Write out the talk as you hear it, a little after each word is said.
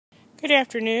Good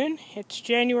afternoon. It's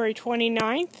January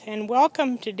 29th, and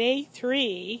welcome to day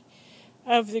 3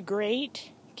 of the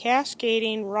Great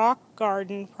Cascading Rock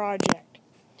Garden project.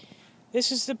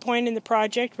 This is the point in the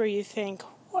project where you think,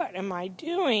 what am I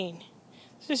doing?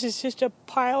 This is just a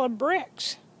pile of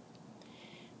bricks.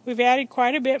 We've added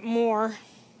quite a bit more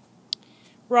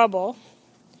rubble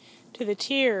to the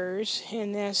tiers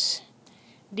in this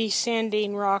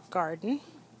descending rock garden.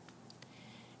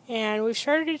 And we've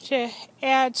started to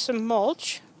add some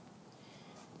mulch.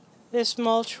 This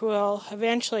mulch will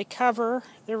eventually cover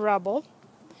the rubble,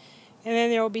 and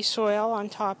then there will be soil on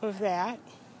top of that.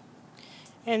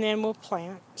 And then we'll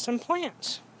plant some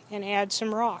plants and add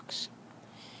some rocks.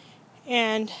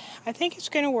 And I think it's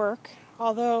going to work,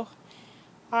 although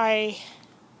I've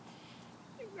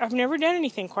never done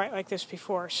anything quite like this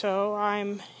before, so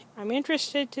I'm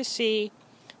interested to see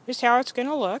just how it's going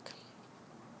to look.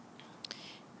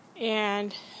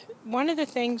 And one of the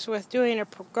things with doing a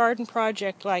garden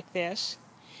project like this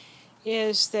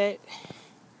is that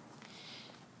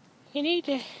you need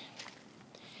to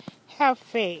have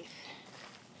faith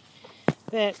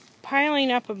that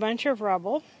piling up a bunch of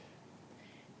rubble,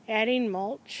 adding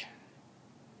mulch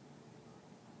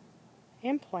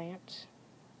and plants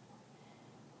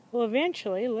will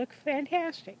eventually look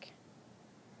fantastic.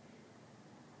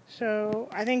 So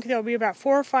I think there'll be about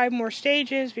 4 or 5 more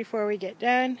stages before we get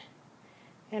done,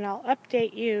 and I'll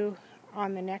update you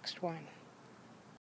on the next one.